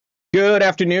Good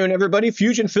afternoon, everybody.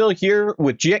 Fusion Phil here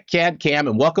with jitcadcam,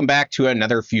 and welcome back to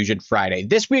another Fusion Friday.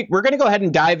 This week, we're going to go ahead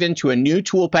and dive into a new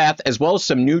toolpath as well as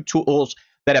some new tools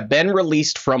that have been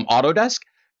released from Autdoesk,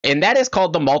 and that is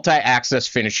called the Multi-Axis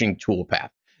Finishing Toolpath.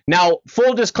 Now,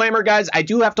 full disclaimer, guys, I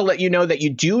do have to let you know that you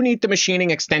do need the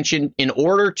machining extension in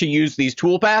order to use these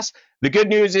toolpaths. The good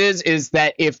news is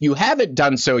that if you haven't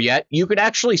done so yet, you could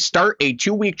actually start a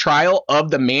 2-week trial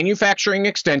of the manufacturing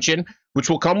extension, which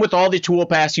will come with all the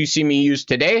toolpaths you see me use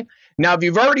today. Now, if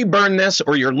you've already burned this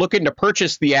or you're looking to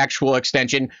purchase the actual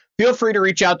extension, feel free to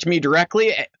reach out to me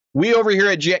directly. We over here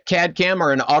at jitcadcam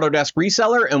are an Autdoesk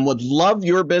reseller and would love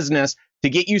your business to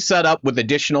get you set up with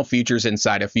additional features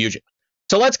inside of Fusion.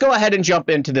 So let's go ahead and jump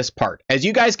into this part. As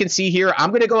you guys can see here,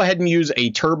 I'm going to go ahead and use a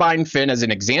turbine fin as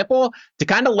an example to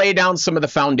kind of lay down some of the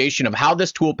foundation of how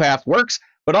this toolpath works,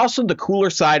 but also the cooler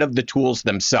side of the tools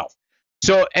themselves.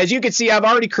 So as you can see, I've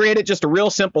already created just a real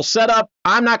simple setup.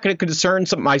 I'm not going to concern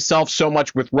myself so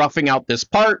much with roughing out this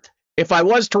part. If I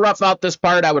was to rough out this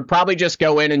part, I would probably just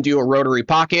go in and do a rotary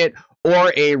pocket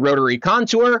or a rotary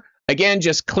contour. Again,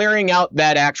 just clearing out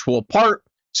that actual part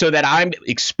so that I'm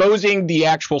exposing the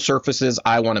actual surfaces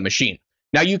I want to machine.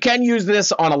 Now, you can use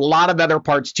this on a lot of other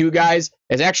parts too, guys.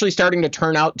 It's actually starting to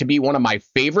turn out to be one of my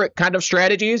favorite kind of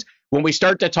strategies when we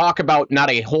start to talk about not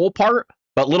a whole part,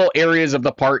 but little areas of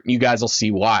the part, and you guys will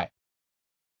see why.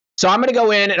 So I'm going to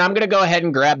go in and I'm going to go ahead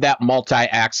and grab that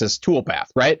multi-axis toolpath,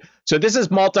 right? So this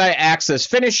is multi-axis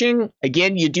finishing.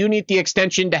 Again, you do need the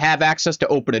extension to have access to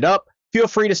open it up. Feel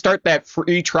free to start that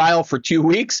free trial for 2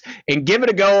 weeks and give it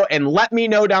a go, and let me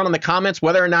know down in the comments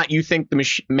whether or not you think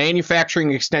the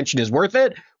manufacturing extension is worth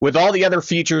it with all the other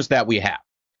features that we have.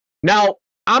 Now,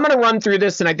 I'm going to run through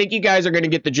this, and I think you guys are going to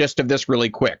get the gist of this really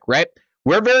quick, right?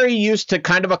 We're very used to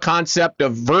kind of a concept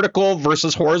of vertical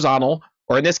versus horizontal,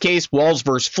 or in this case, walls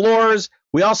versus floors.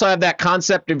 We also have that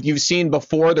concept, if you've seen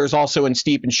before, there's also in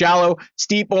steep and shallow,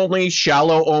 steep only,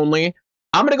 shallow only.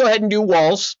 I'm going to go ahead and do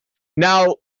walls.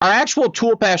 Now, our actual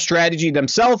toolpath strategy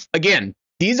themselves, again,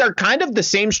 these are kind of the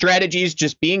same strategies,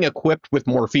 just being equipped with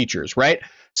more features, right?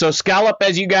 So scallop,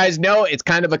 as you guys know, it's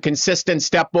kind of a consistent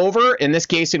step over. In this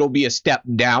case, it'll be a step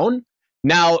down.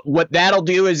 Now, what that'll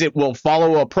do is it will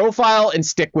follow a profile and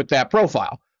stick with that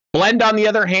profile. Blend, on the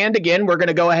other hand, again, we're going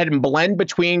to go ahead and blend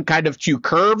between kind of two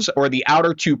curves or the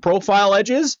outer two profile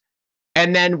edges.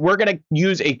 And then we're going to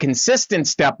use a consistent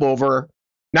step over.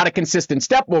 Not a consistent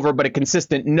step over, but a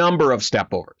consistent number of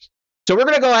step overs. So we're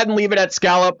going to go ahead and leave it at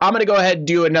scallop. I'm going to go ahead and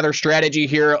do another strategy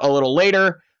here a little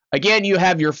later. Again, you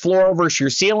have your floor versus your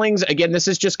ceilings. Again, this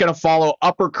is just going to follow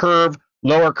upper curve,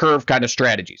 lower curve kind of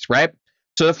strategies, right?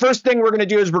 So the first thing we're going to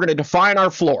do is we're going to define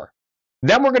our floor.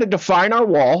 Then we're going to define our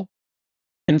wall.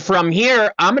 And from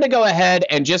here, I'm going to go ahead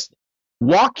and just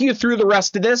walk you through the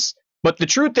rest of this. But the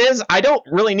truth is, I don't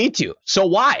really need to. So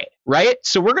why, right?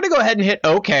 So we're going to go ahead and hit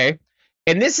OK.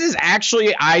 And this is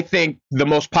actually, I think, the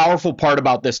most powerful part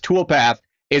about this toolpath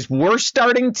is we're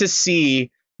starting to see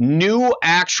new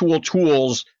actual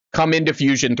tools come into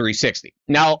Fusion 360.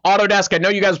 Now, Autdoesk, I know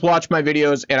you guys watch my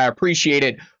videos and I appreciate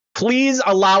it. Please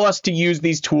allow us to use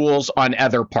these tools on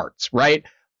other parts, right?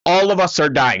 All of us are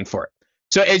dying for it.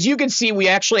 So as you can see, we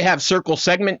actually have circle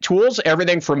segment tools,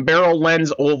 everything from barrel,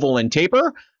 lens, oval, and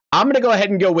taper. I'm going to go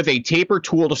ahead and go with a taper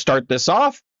tool to start this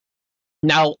off.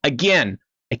 Now, again,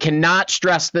 I cannot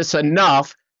stress this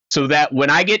enough so that when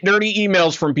I get dirty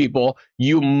emails from people,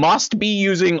 you must be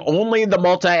using only the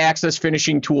multi-axis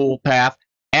finishing toolpath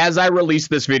as I release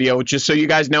this video, just so you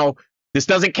guys know this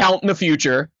doesn't count in the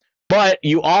future, but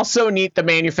you also need the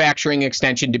manufacturing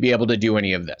extension to be able to do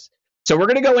any of this. So we're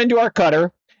going to go into our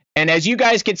cutter, and as you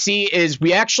guys can see is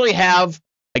we actually have,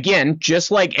 again,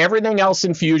 just like everything else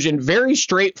in Fusion, very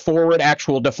straightforward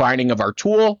actual defining of our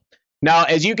tool. Now,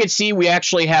 as you can see, we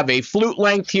actually have a flute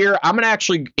length here. I'm going to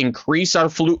actually increase our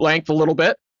flute length a little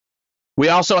bit. We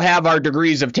also have our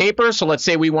degrees of taper. So let's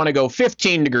say we want to go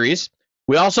 15 degrees.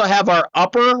 We also have our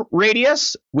upper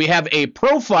radius. We have a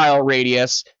profile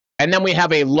radius, and then we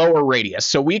have a lower radius.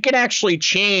 So we can actually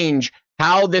change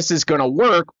how this is going to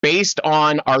work based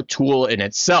on our tool in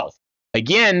itself.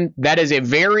 Again, that is a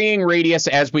varying radius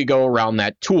as we go around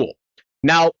that tool.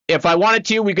 Now, if I wanted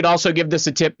to, we could also give this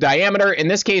a tip diameter. In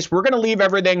this case, we're going to leave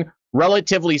everything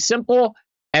relatively simple.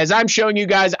 As I'm showing you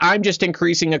guys, I'm just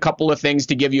increasing a couple of things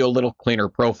to give you a little cleaner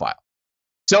profile.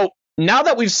 So now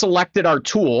that we've selected our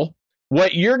tool,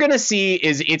 what you're going to see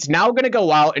is it's now going to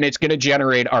go out and it's going to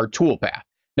generate our toolpath.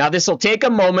 Now, this will take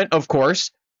a moment, of course,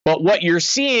 but what you're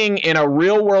seeing in a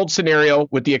real world scenario,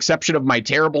 with the exception of my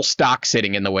terrible stock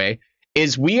sitting in the way,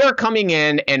 is we are coming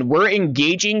in and we're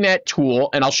engaging that tool,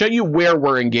 and I'll show you where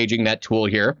we're engaging that tool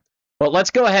here. But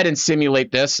let's go ahead and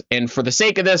simulate this. And for the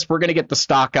sake of this, we're going to get the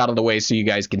stock out of the way so you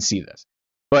guys can see this.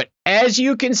 But as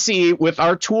you can see with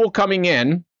our tool coming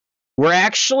in, we're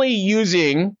actually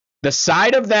using the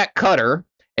side of that cutter.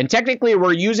 And technically,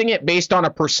 we're using it based on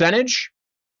a percentage.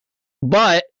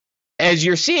 But as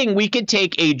you're seeing, we could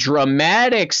take a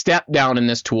dramatic step down in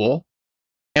this tool.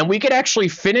 And we could actually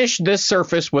finish this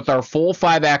surface with our full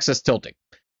 5-axis tilting.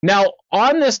 Now,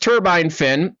 on this turbine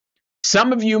fin,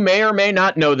 some of you may or may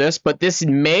not know this, but this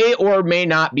may or may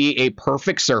not be a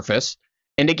perfect surface.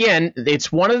 And again,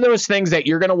 it's one of those things that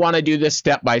you're going to want to do this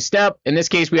step by step. In this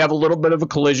case, we have a little bit of a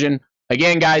collision.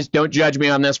 Again, guys, don't judge me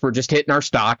on this. We're just hitting our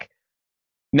stock.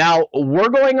 Now, we're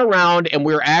going around and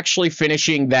we're actually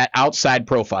finishing that outside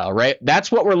profile, right?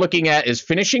 That's what we're looking at, is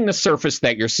finishing the surface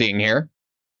that you're seeing here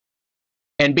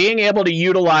and being able to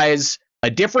utilize a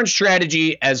different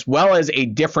strategy as well as a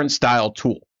different style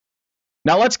tool.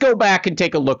 Now let's go back and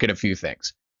take a look at a few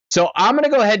things. So I'm going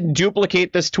to go ahead and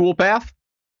duplicate this toolpath.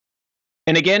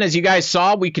 And again, as you guys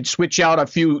saw, we could switch out a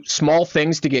few small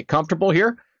things to get comfortable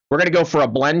here. We're going to go for a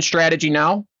blend strategy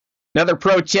now. Another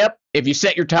pro tip, if you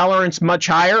set your tolerance much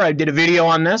higher, I did a video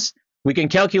on this, we can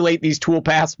calculate these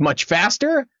toolpaths much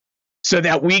faster so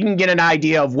that we can get an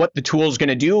idea of what the tool is going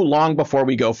to do long before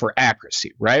we go for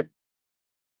accuracy, right?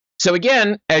 So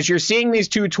again, as you're seeing these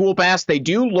two toolpaths, they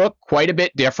do look quite a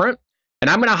bit different. And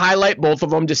I'm going to highlight both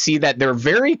of them to see that they're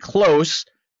very close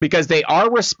because they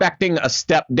are respecting a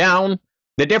step down.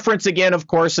 The difference, again, of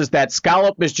course, is that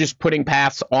Scallop is just putting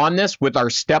paths on this with our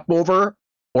step over,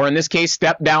 or in this case,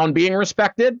 step down being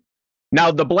respected. Now,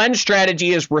 the blend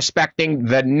strategy is respecting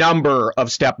the number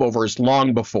of step overs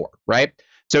long before, right?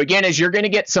 So again, as you're going to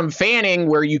get some fanning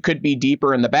where you could be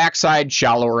deeper in the backside,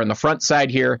 shallower in the front side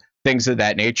here, things of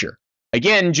that nature.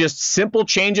 Again, just simple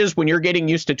changes when you're getting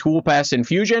used to toolpaths in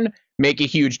Fusion make a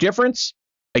huge difference.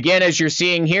 Again, as you're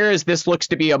seeing here, is this looks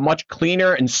to be a much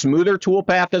cleaner and smoother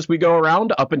toolpath as we go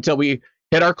around up until we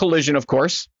hit our collision, of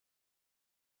course.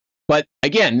 But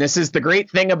again, this is the great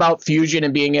thing about Fusion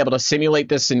and being able to simulate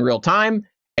this in real time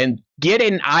and get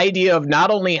an idea of not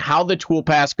only how the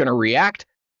toolpath is going to react,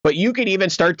 but you could even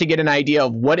start to get an idea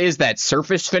of what is that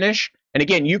surface finish. And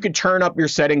again, you could turn up your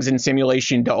settings in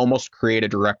simulation to almost create a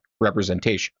direct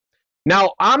representation.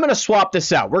 Now, I'm going to swap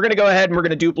this out. We're going to go ahead and we're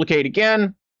going to duplicate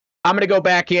again. I'm going to go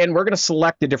back in. We're going to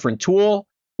select a different tool.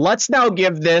 Let's now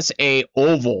give this a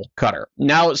oval cutter.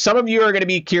 Now, some of you are going to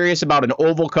be curious about an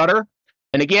oval cutter.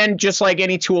 And again, just like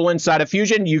any tool inside of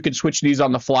Fusion, you can switch these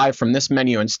on the fly from this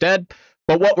menu instead.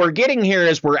 But what we're getting here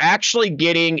is we're actually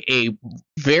getting a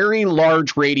very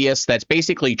large radius that's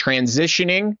basically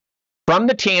transitioning from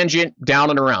the tangent down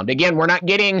and around. Again, we're not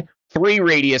getting 3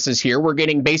 radiuses here. We're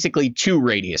getting basically 2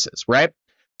 radiuses, right?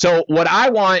 So what I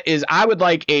want is I would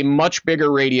like a much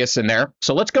bigger radius in there.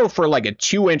 So let's go for like a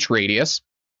 2-inch radius.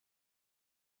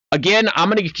 Again, I'm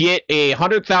going to get a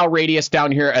 100th thou radius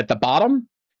down here at the bottom.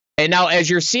 And now as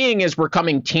you're seeing is we're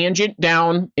coming tangent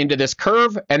down into this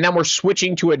curve, and then we're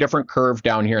switching to a different curve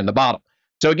down here in the bottom.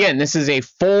 So again, this is a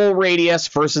full radius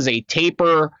versus a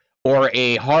taper or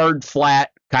a hard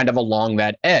flat kind of along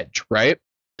that edge, right?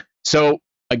 So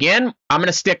again, I'm going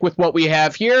to stick with what we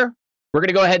have here. We're going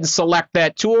to go ahead and select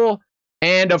that tool.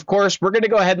 And of course, we're going to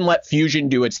go ahead and let Fusion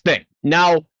do its thing.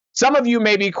 Now, some of you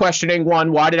may be questioning,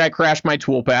 one, why did I crash my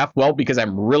toolpath? Well, because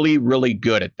I'm really, really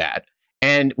good at that.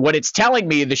 And what it's telling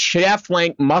me, the shaft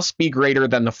length must be greater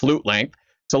than the flute length.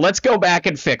 So let's go back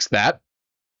and fix that.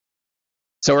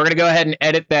 So we're going to go ahead and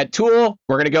edit that tool.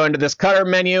 We're going to go into this cutter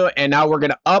menu, and now we're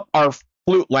going to up our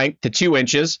flute length to 2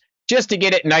 inches just to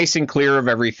get it nice and clear of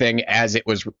everything as it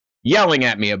was yelling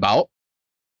at me about.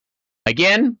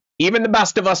 Again, even the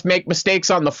best of us make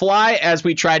mistakes on the fly as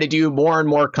we try to do more and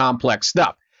more complex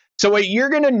stuff. So what you're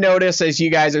going to notice as you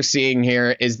guys are seeing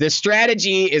here is this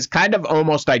strategy is kind of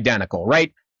almost identical,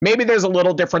 right? Maybe there's a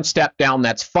little different step down,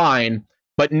 that's fine.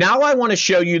 But now I want to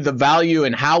show you the value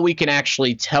and how we can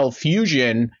actually tell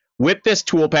Fusion with this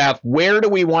toolpath, where do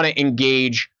we want to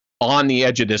engage on the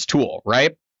edge of this tool,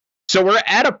 right? So we're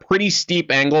at a pretty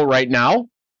steep angle right now,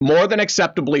 more than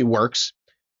acceptably works.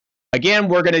 Again,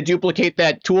 we're going to duplicate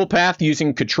that toolpath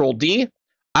using Control D.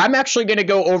 I'm actually going to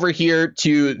go over here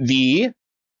to the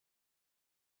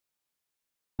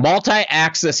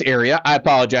multi-axis area. I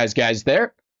apologize, guys,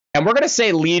 there. And we're going to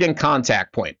say lead and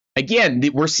contact point. Again,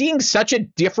 we're seeing such a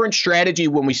different strategy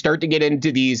when we start to get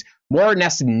into these more or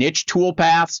less niche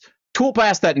toolpaths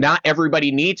that not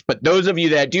everybody needs, but those of you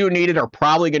that do need it are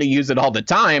probably going to use it all the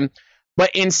time.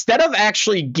 But instead of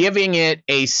actually giving it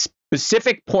a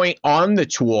specific point on the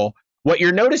tool, what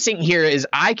you're noticing here is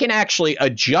I can actually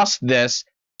adjust this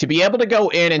to be able to go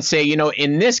in and say, you know,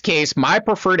 in this case, my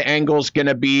preferred angle is going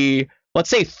to be, let's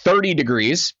say 30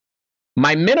 degrees.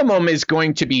 My minimum is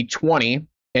going to be 20,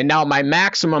 and now my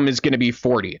maximum is going to be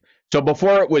 40. So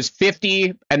before it was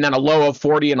 50 and then a low of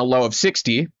 40 and a low of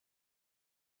 60.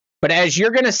 But as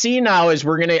you're going to see now is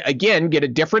we're going to, again, get a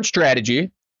different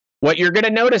strategy. What you're going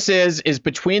to notice is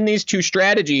between these two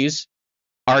strategies,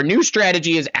 our new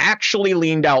strategy is actually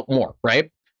leaned out more,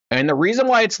 right? And the reason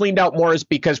why it's leaned out more is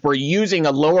because we're using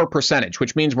a lower percentage,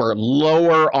 which means we're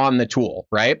lower on the tool,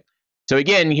 right? So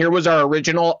again, here was our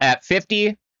original at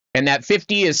 50, and that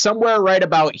 50 is somewhere right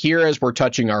about here as we're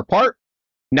touching our part.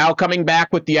 Now coming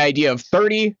back with the idea of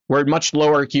 30, we're much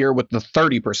lower here with the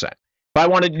 30%. If I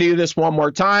wanted to do this one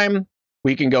more time,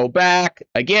 we can go back.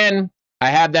 Again, I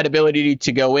have that ability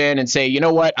to go in and say, you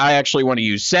know what, I actually want to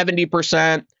use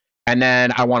 70%, and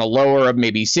then I want a lower of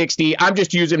maybe 60. I'm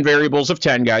just using variables of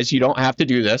 10, guys. You don't have to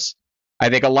do this. I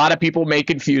think a lot of people may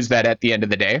confuse that at the end of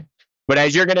the day. But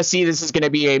as you're going to see, this is going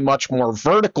to be a much more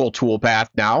vertical toolpath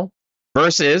now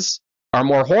versus our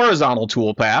more horizontal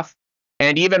toolpath,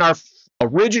 and even our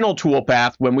original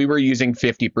toolpath when we were using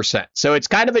 50%. So it's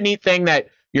kind of a neat thing that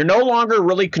you're no longer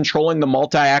really controlling the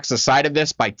multi-axis side of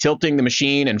this by tilting the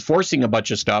machine and forcing a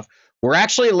bunch of stuff. We're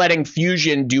actually letting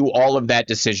Fusion do all of that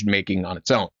decision-making on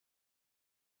its own.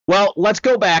 Well, let's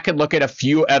go back and look at a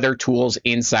few other tools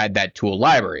inside that tool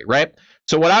library, right?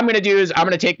 So what I'm going to do is I'm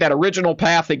going to take that original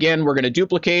path again, we're going to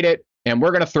duplicate it, and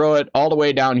we're going to throw it all the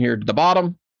way down here to the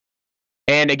bottom.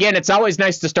 And again, it's always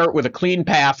nice to start with a clean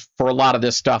path for a lot of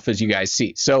this stuff, as you guys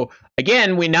see. So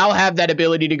again, we now have that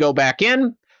ability to go back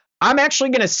in. I'm actually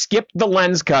going to skip the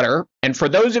lens cutter. And for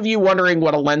those of you wondering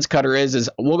what a lens cutter is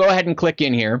we'll go ahead and click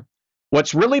in here.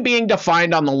 What's really being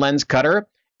defined on the lens cutter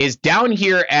is down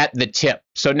here at the tip.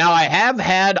 So now I have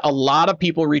had a lot of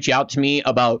people reach out to me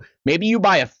about maybe you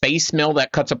buy a face mill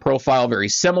that cuts a profile very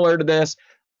similar to this.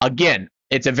 Again,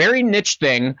 it's a very niche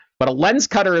thing, but a lens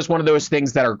cutter is one of those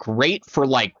things that are great for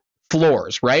like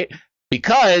floors, right?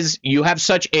 Because you have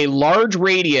such a large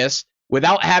radius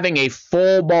without having a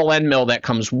full ball end mill that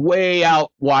comes way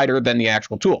out wider than the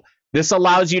actual tool. This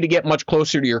allows you to get much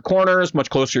closer to your corners, much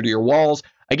closer to your walls.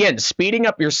 Again, speeding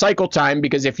up your cycle time,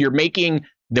 because if you're making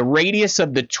the radius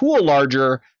of the tool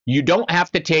larger, you don't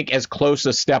have to take as close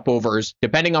a step overs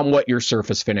depending on what your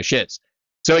surface finish is.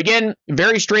 So again,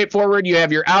 very straightforward. You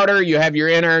have your outer, you have your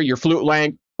inner, your flute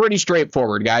length. Pretty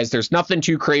straightforward, guys. There's nothing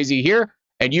too crazy here,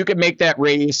 and you can make that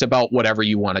radius about whatever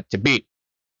you want it to be.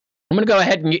 I'm going to go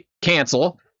ahead and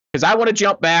cancel because I want to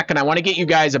jump back and I want to get you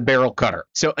guys a barrel cutter.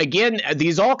 So again,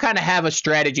 these all kind of have a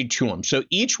strategy to them. So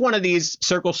each one of these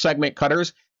circle segment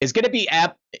cutters is going to be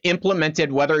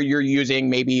implemented whether you're using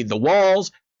maybe the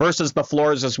walls versus the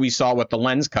floors as we saw with the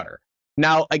lens cutter.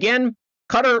 Now, again,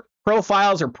 cutter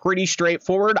profiles are pretty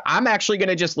straightforward. I'm actually going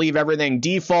to just leave everything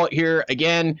default here.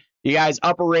 Again, you guys,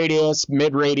 upper radius,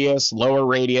 mid radius, lower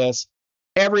radius.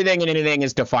 Everything and anything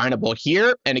is definable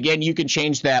here. And again, you can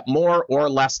change that more or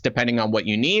less depending on what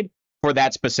you need for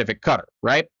that specific cutter,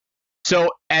 right? So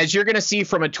as you're going to see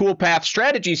from a toolpath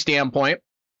strategy standpoint,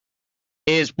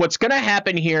 is what's going to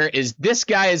happen here is this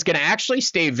guy is going to actually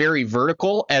stay very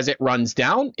vertical as it runs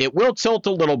down. It will tilt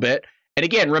a little bit. And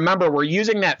again, remember, we're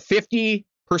using that 50%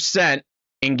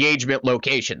 engagement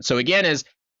location. So again, is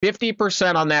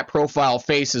 50% on that profile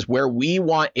face is where we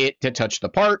want it to touch the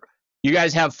part. You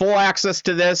guys have full access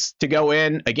to this to go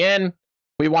in. Again,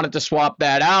 we wanted to swap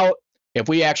that out. If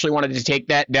we actually wanted to take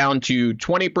that down to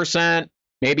 20%,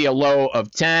 maybe a low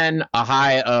of 10, a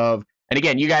high of, and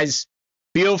again, you guys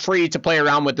feel free to play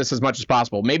around with this as much as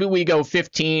possible. Maybe we go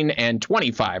 15 and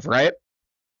 25, right?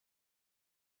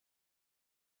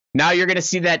 Now you're going to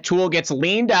see that tool gets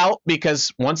leaned out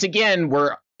because once again,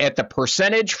 we're at the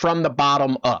percentage from the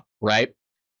bottom up, right?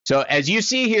 So as you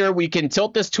see here, we can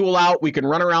tilt this tool out. We can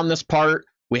run around this part.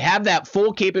 We have that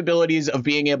full capabilities of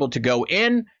being able to go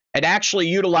in and actually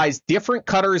utilize different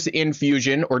cutters in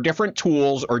Fusion or different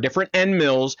tools or different end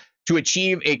mills to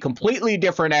achieve a completely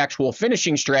different actual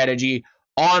finishing strategy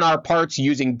on our parts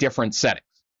using different settings.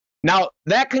 Now,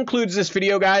 that concludes this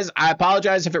video, guys. I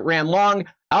apologize if it ran long.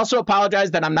 I also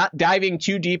apologize that I'm not diving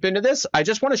too deep into this. I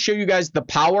just want to show you guys the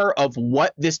power of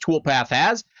what this toolpath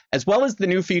has, as well as the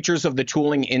new features of the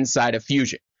tooling inside of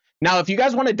Fusion. Now, if you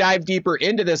guys want to dive deeper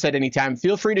into this at any time,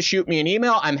 feel free to shoot me an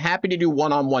email. I'm happy to do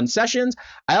one-on-one sessions.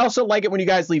 I also like it when you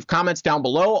guys leave comments down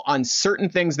below on certain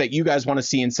things that you guys want to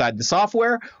see inside the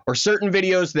software or certain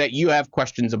videos that you have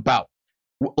questions about.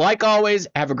 Like always,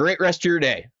 have a great rest of your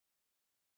day.